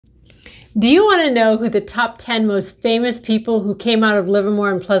Do you want to know who the top 10 most famous people who came out of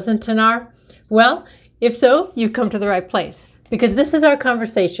Livermore and Pleasanton are? Well, if so, you've come to the right place, because this is our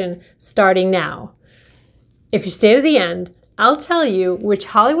conversation starting now. If you stay to the end, I'll tell you which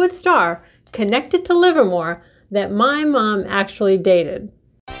Hollywood star connected to Livermore that my mom actually dated.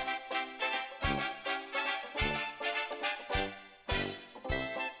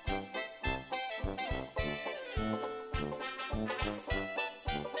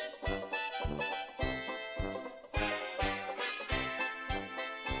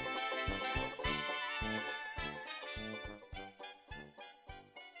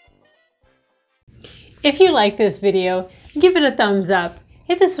 If you like this video, give it a thumbs up,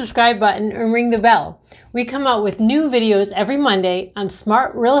 hit the subscribe button, and ring the bell. We come out with new videos every Monday on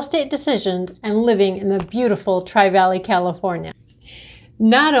smart real estate decisions and living in the beautiful Tri-Valley, California.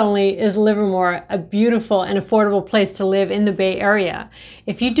 Not only is Livermore a beautiful and affordable place to live in the Bay Area,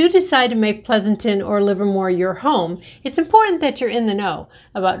 if you do decide to make Pleasanton or Livermore your home, it's important that you're in the know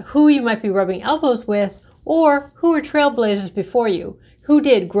about who you might be rubbing elbows with or who were trailblazers before you, who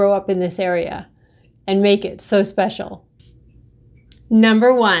did grow up in this area and make it so special.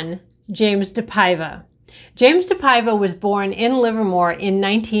 Number 1, James DePaiva. James DePaiva was born in Livermore in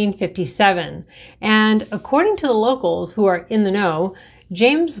 1957, and according to the locals who are in the know,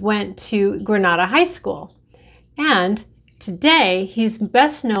 James went to Granada High School. And today, he's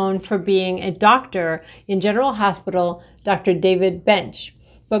best known for being a doctor in General Hospital, Dr. David Bench.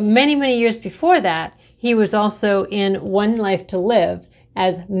 But many, many years before that, he was also in One Life to Live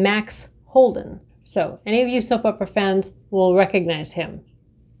as Max Holden. So any of you soap opera fans will recognize him.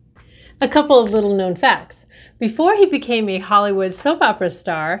 A couple of little known facts. Before he became a Hollywood soap opera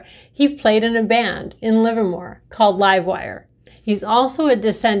star, he played in a band in Livermore called Livewire. He's also a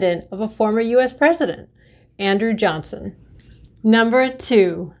descendant of a former U.S. president, Andrew Johnson. Number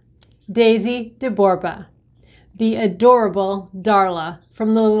 2, Daisy DeBorba, the adorable Darla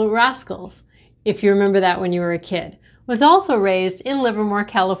from the Little Rascals, if you remember that when you were a kid. Was also raised in Livermore,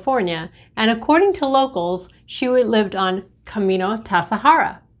 California, and according to locals, she lived on Camino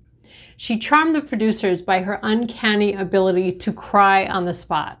Tasajara. She charmed the producers by her uncanny ability to cry on the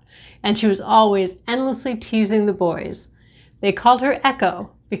spot, and she was always endlessly teasing the boys. They called her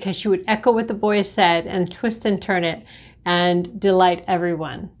Echo because she would echo what the boys said and twist and turn it and delight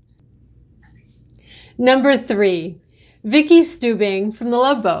everyone. Number 3, Vicky Stubing from The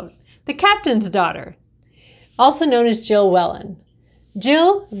Love Boat, the captain's daughter, also known as Jill Wellen.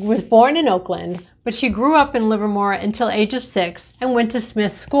 Jill was born in Oakland, but she grew up in Livermore until age of 6 and went to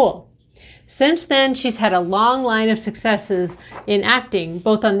Smith School. Since then, she's had a long line of successes in acting,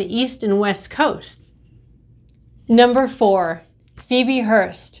 both on the East and West Coast. Number 4, Phoebe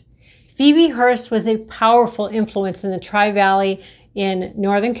Hearst. Phoebe Hearst was a powerful influence in the Tri-Valley in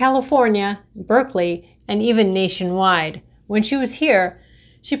Northern California, Berkeley, and even nationwide. When she was here,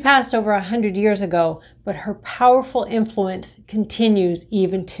 she passed over 100 years ago, but her powerful influence continues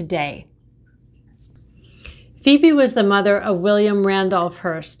even today. Phoebe was the mother of William Randolph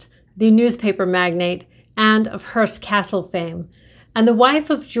Hearst, the newspaper magnate and of Hearst Castle fame, and the wife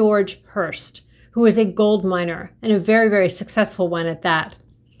of George Hearst, who was a gold miner and a very, very successful one at that.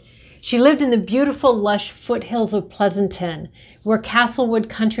 She lived in the beautiful, lush foothills of Pleasanton, where Castlewood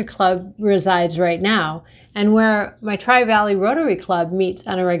Country Club resides right now, and where my Tri-Valley Rotary Club meets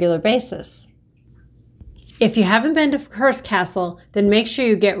on a regular basis. If you haven't been to Hearst Castle, then make sure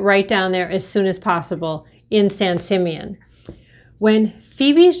you get right down there as soon as possible in San Simeon. When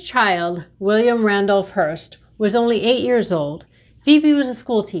Phoebe's child, William Randolph Hearst, was only 8 years old, Phoebe was a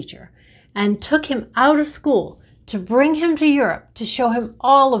school teacher and took him out of school to bring him to Europe to show him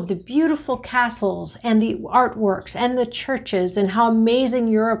all of the beautiful castles and the artworks and the churches and how amazing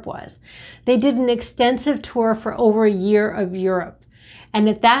Europe was. They did an extensive tour for over a year of Europe. And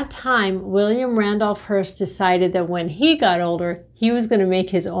at that time, William Randolph Hearst decided that when he got older, he was going to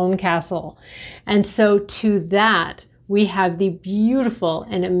make his own castle. And so to that, we have the beautiful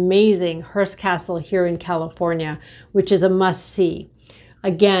and amazing Hearst Castle here in California, which is a must-see.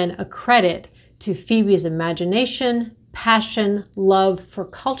 Again, a credit to Phoebe's imagination, passion, love for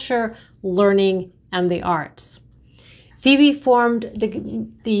culture, learning, and the arts. Phoebe formed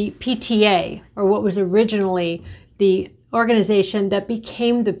the PTA, or what was originally the organization that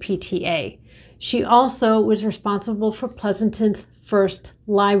became the PTA. She also was responsible for Pleasanton's first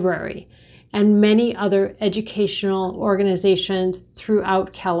library and many other educational organizations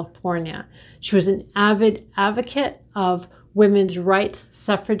throughout California. She was an avid advocate of women's rights,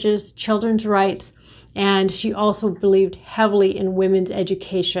 suffrages, children's rights, and she also believed heavily in women's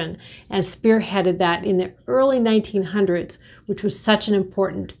education and spearheaded that in the early 1900s, which was such an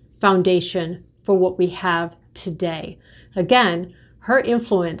important foundation for what we have today. Again, her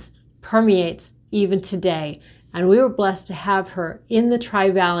influence permeates even today, and we were blessed to have her in the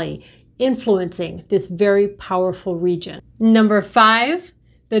Tri-Valley influencing this very powerful region. Number 5,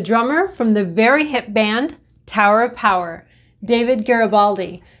 the drummer from the very hip band Tower of Power, David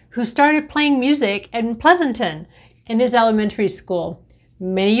Garibaldi, who started playing music in Pleasanton in his elementary school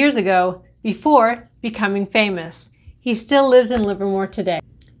many years ago before becoming famous. He still lives in Livermore today.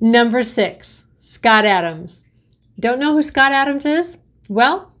 Number 6, Scott Adams. Don't know who Scott Adams is?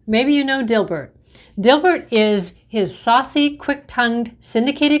 Well, maybe you know Dilbert. Dilbert is his saucy, quick-tongued,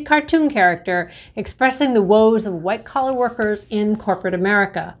 syndicated cartoon character expressing the woes of white-collar workers in corporate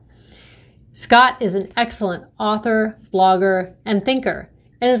America. Scott is an excellent author, blogger, and thinker,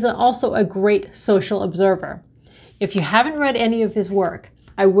 and is also a great social observer. If you haven't read any of his work,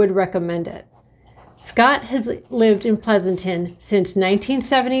 I would recommend it. Scott has lived in Pleasanton since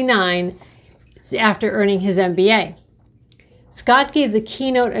 1979 after earning his MBA. Scott gave the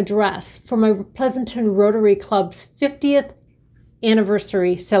keynote address for my Pleasanton Rotary Club's 50th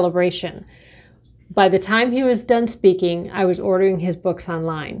anniversary celebration. By the time he was done speaking, I was ordering his books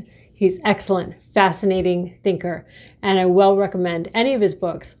online. He's excellent, fascinating thinker, and I will recommend any of his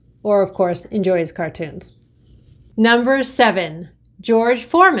books, or of course, enjoy his cartoons. Number 7, George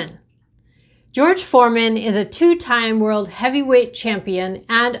Foreman. George Foreman is a 2-time world heavyweight champion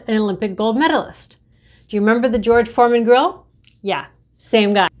and an Olympic gold medalist. Do you remember the George Foreman grill? Yeah,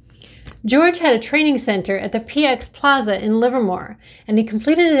 same guy. George had a training center at the PX Plaza in Livermore, and he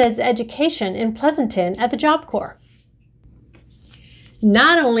completed his education in Pleasanton at the Job Corps.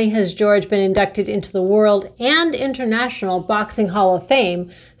 Not only has George been inducted into the World and International Boxing Hall of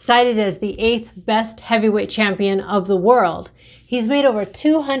Fame, cited as the 8th best heavyweight champion of the world, he's made over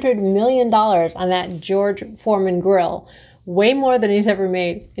 $200 million on that George Foreman grill, way more than he's ever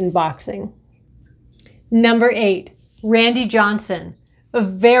made in boxing. Number 8, Randy Johnson, a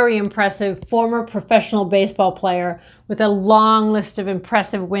very impressive former professional baseball player with a long list of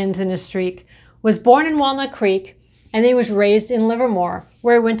impressive wins in his streak, was born in Walnut Creek, and he was raised in Livermore,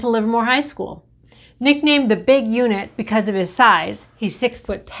 where he went to Livermore High School. Nicknamed the Big Unit because of his size, he's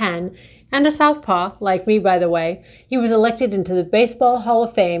 6'10", and a southpaw, like me by the way, he was elected into the Baseball Hall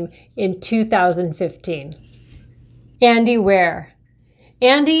of Fame in 2015. Andy Weir.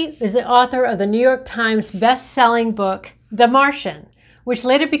 Andy is the author of the New York Times best-selling book, The Martian, which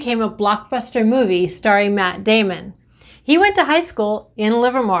later became a blockbuster movie starring Matt Damon. He went to high school in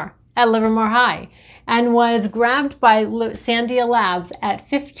Livermore, at Livermore High, and was grabbed by Sandia Labs at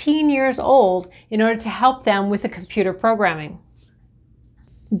 15 years old in order to help them with the computer programming.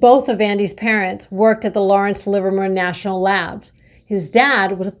 Both of Andy's parents worked at the Livermore National Labs. His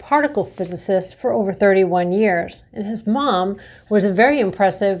dad was a particle physicist for over 31 years, and his mom was a very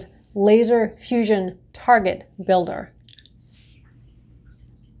impressive laser fusion target builder.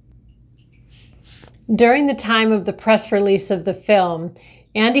 During the time of the press release of the film,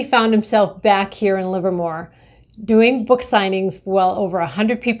 Andy found himself back here in Livermore, doing book signings while over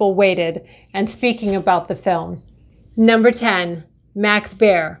 100 people waited and speaking about the film. Number 10, Max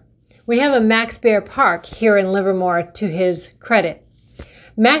Baer. We have a Max Baer Park here in Livermore to his credit.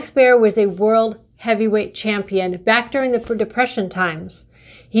 Max Baer was a world heavyweight champion back during the Depression times.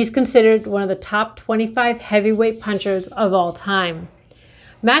 He's considered one of the top 25 heavyweight punchers of all time.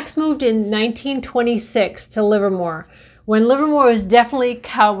 Max moved in 1926 to Livermore, when Livermore was definitely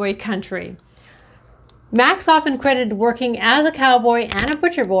cowboy country. Max often credited working as a cowboy and a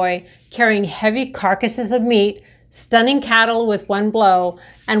butcher boy, carrying heavy carcasses of meat, stunning cattle with one blow,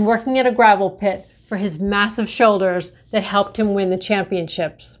 and working at a gravel pit for his massive shoulders that helped him win the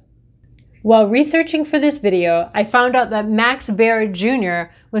championships. While researching for this video, I found out that Max Baer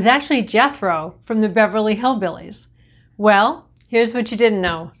Jr. was actually Jethro from the Beverly Hillbillies. Well, here's what you didn't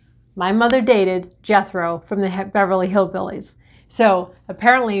know. My mother dated Jethro from the Beverly Hillbillies. So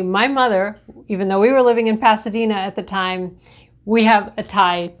apparently my mother, even though we were living in Pasadena at the time, we have a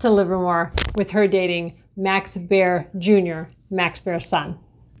tie to Livermore with her dating Max Baer Jr., Max Baer's son.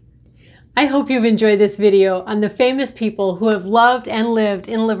 I hope you've enjoyed this video on the famous people who have loved and lived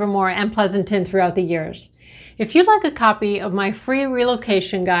in Livermore and Pleasanton throughout the years. If you'd like a copy of my free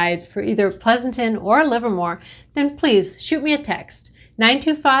relocation guides for either Pleasanton or Livermore, then please shoot me a text.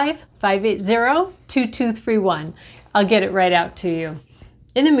 925-580-2231. I'll get it right out to you.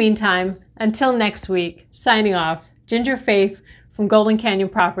 In the meantime, until next week, signing off, Ginger Faith from Golden Canyon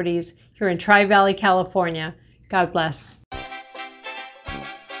Properties here in Tri-Valley, California. God bless.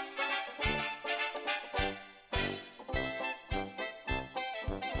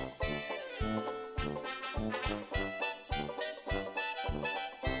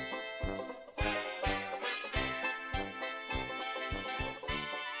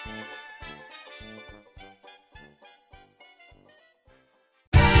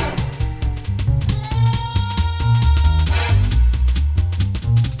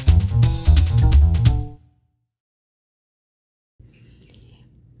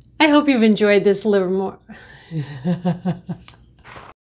 I hope you've enjoyed this Livermore.